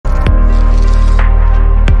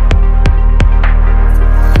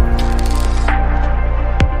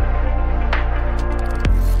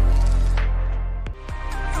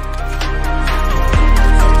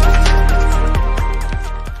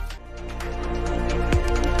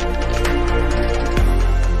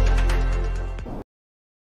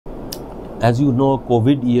As you know,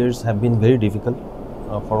 COVID years have been very difficult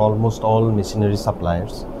for almost all machinery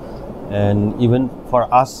suppliers, and even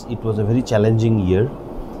for us it was a very challenging year.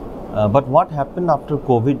 But what happened after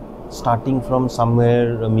COVID, starting from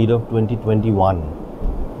somewhere mid of 2021,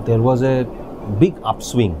 there was a big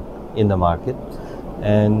upswing in the market,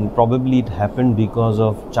 and probably it happened because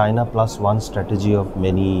of China plus one strategy of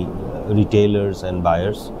many retailers and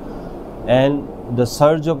buyers. And the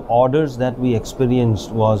surge of orders that we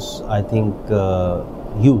experienced was, I think,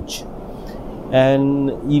 huge.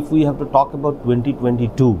 And if we have to talk about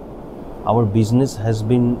 2022, our business has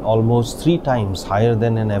been almost 3 times higher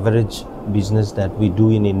than an average business that we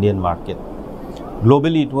do in Indian market.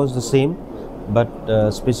 Globally it was the same, but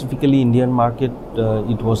specifically Indian market,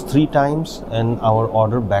 it was 3 times, and our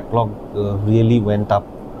order backlog really went up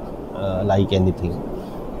like anything.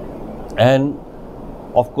 And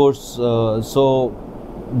of course, so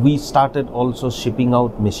we started also shipping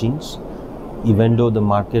out machines, even though the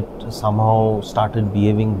market somehow started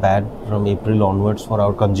behaving bad from April onwards for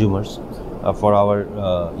our consumers, for our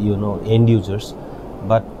end users.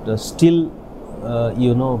 But still,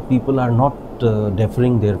 people are not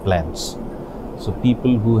deferring their plans. So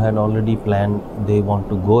people who had already planned, they want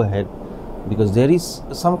to go ahead because there is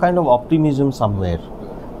some kind of optimism somewhere.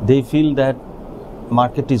 They feel that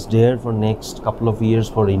market is there for next couple of years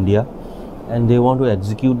for India, and they want to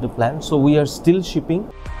execute the plan. So we are still shipping.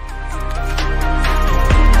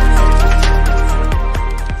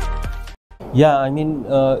 Yeah, I mean,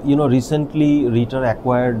 recently Rieter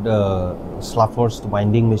acquired Slaforst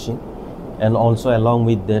winding machine, and also along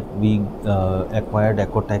with that we acquired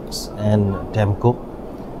Ecotex and Temco.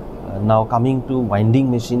 Now coming to winding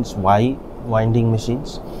machines, why winding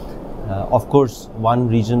machines? Of course, one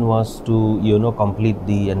reason was to complete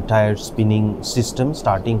the entire spinning system,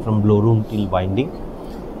 starting from blow room till winding.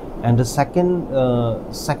 And the second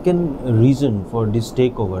reason for this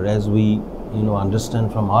takeover, as we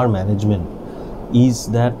understand from our management, is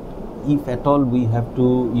that if at all we have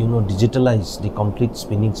to digitalize the complete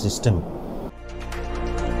spinning system.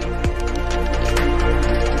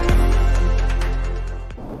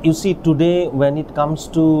 You see, today when it comes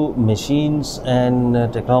to machines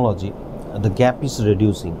and technology, the gap is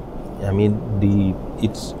reducing. I mean,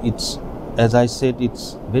 it's as I said,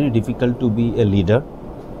 it's very difficult to be a leader,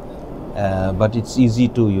 but it's easy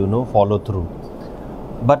to follow through.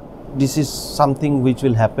 But this is something which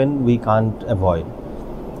will happen, we can't avoid.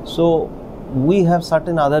 So we have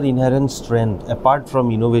certain other inherent strength apart from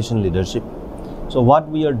innovation leadership. So what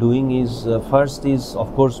we are doing is, first is,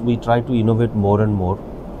 of course, we try to innovate more and more.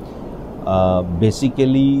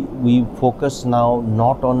 Basically, we focus now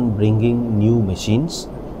not on bringing new machines,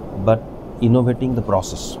 but innovating the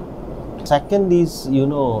process. Second is,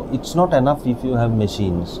 it's not enough if you have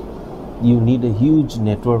machines. You need a huge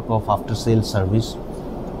network of after-sales service,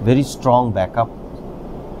 very strong backup,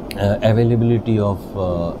 availability of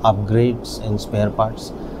upgrades and spare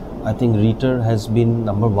parts. I think Rieter has been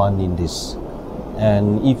number one in this.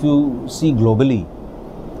 And if you see globally,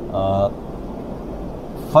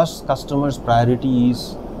 first customer's priority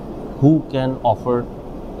is who can offer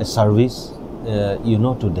a service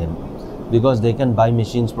to them, because they can buy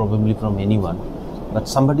machines probably from anyone, but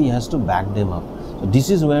somebody has to back them up. So this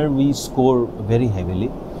is where we score very heavily.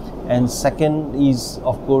 And second is,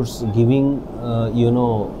 of course, giving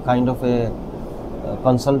kind of a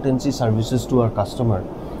consultancy services to our customer,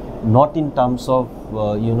 not in terms of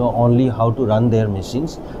only how to run their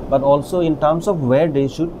machines, but also in terms of where they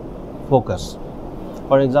should focus.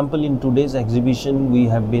 For example, in today's exhibition, we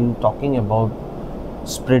have been talking about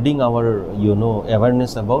spreading our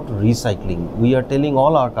awareness about recycling. We are telling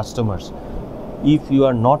all our customers, if you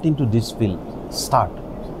are not into this field, start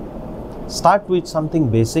with something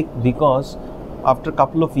basic, because after a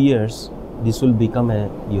couple of years this will become a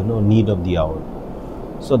need of the hour.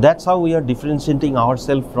 So that's how we are differentiating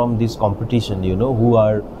ourselves from this competition, who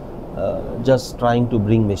are just trying to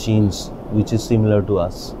bring machines which is similar to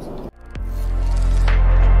us.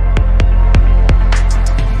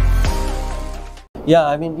 Yeah,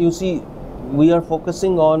 I mean, you see, we are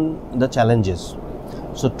focusing on the challenges.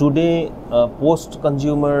 So today,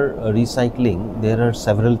 post-consumer recycling, there are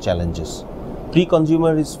several challenges.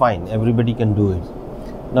 Pre-consumer is fine, everybody can do it.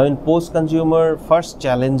 Now in post-consumer, first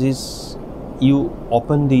challenge is you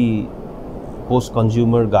open the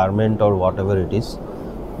post-consumer garment or whatever it is,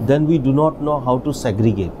 then we do not know how to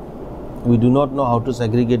segregate. We do not know how to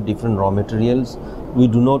segregate different raw materials. We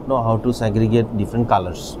do not know how to segregate different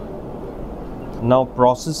colors. Now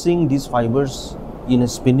processing these fibers in a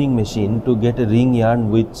spinning machine to get a ring yarn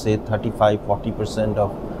with say 35-40%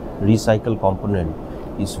 of recycled component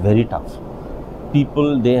is very tough.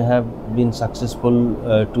 people, they have been successful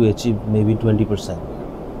to achieve maybe 20%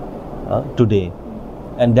 today,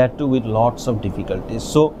 and that too with lots of difficulties.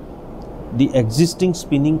 So the existing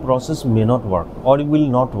spinning process may not work, or it will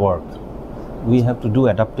not work. We have to do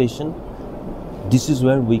adaptation. This is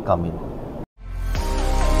where we come in.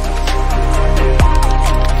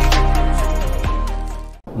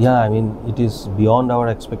 Yeah, I mean, it is beyond our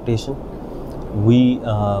expectation. We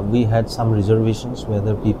had some reservations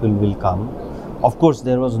whether people will come. Of course,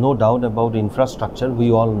 there was no doubt about infrastructure.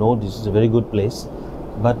 We all know this is a very good place,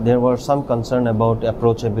 but there was some concern about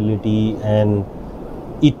approachability and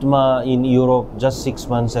ITMA in Europe just 6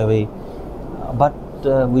 months away. But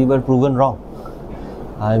we were proven wrong.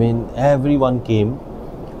 I mean, everyone came,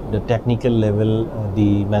 the technical level,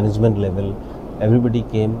 the management level, everybody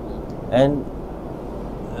came, and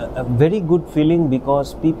a very good feeling,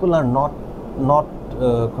 because people are not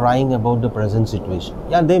crying about the present situation.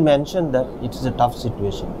 Yeah, they mentioned that it is a tough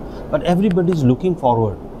situation, but everybody is looking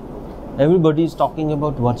forward. Everybody is talking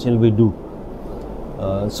about what shall we do.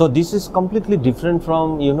 So this is completely different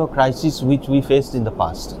from, you know, crisis which we faced in the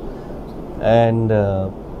past. And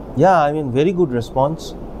yeah, I mean, very good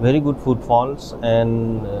response, very good footfalls,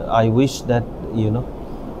 and I wish that, you know,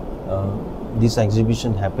 this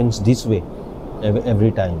exhibition happens this way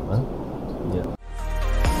every time. Yeah.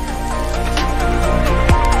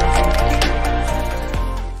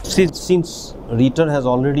 Since Rieter has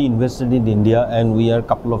already invested in India and we are a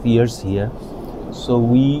couple of years here, so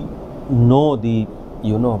we know the,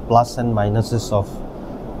 you know, plus and minuses of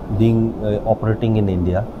being operating in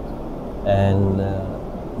India, and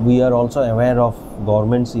we are also aware of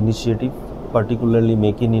government's initiative, particularly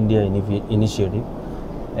Make in India initiative,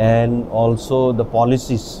 and also the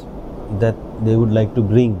policies that they would like to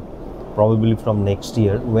bring probably from next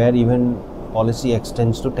year, where even policy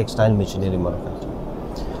extends to textile machinery manufacturing.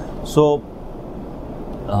 So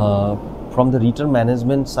from the Rieter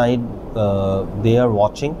management side, they are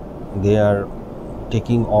watching, they are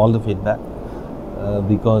taking all the feedback,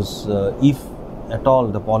 because if at all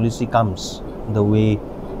the policy comes the way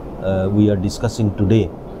we are discussing today,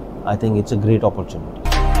 I think it's a great opportunity.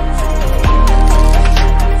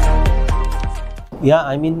 Yeah,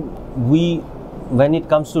 I mean, when it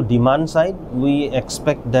comes to demand side, we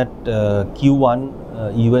expect that Q1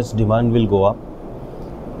 US demand will go up,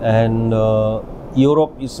 and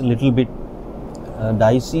Europe is a little bit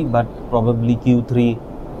dicey, but probably Q3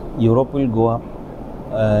 Europe will go up,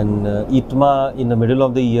 and ITMA in the middle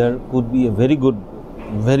of the year could be a very good,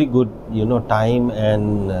 you know, time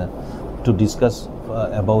and to discuss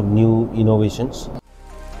about new innovations.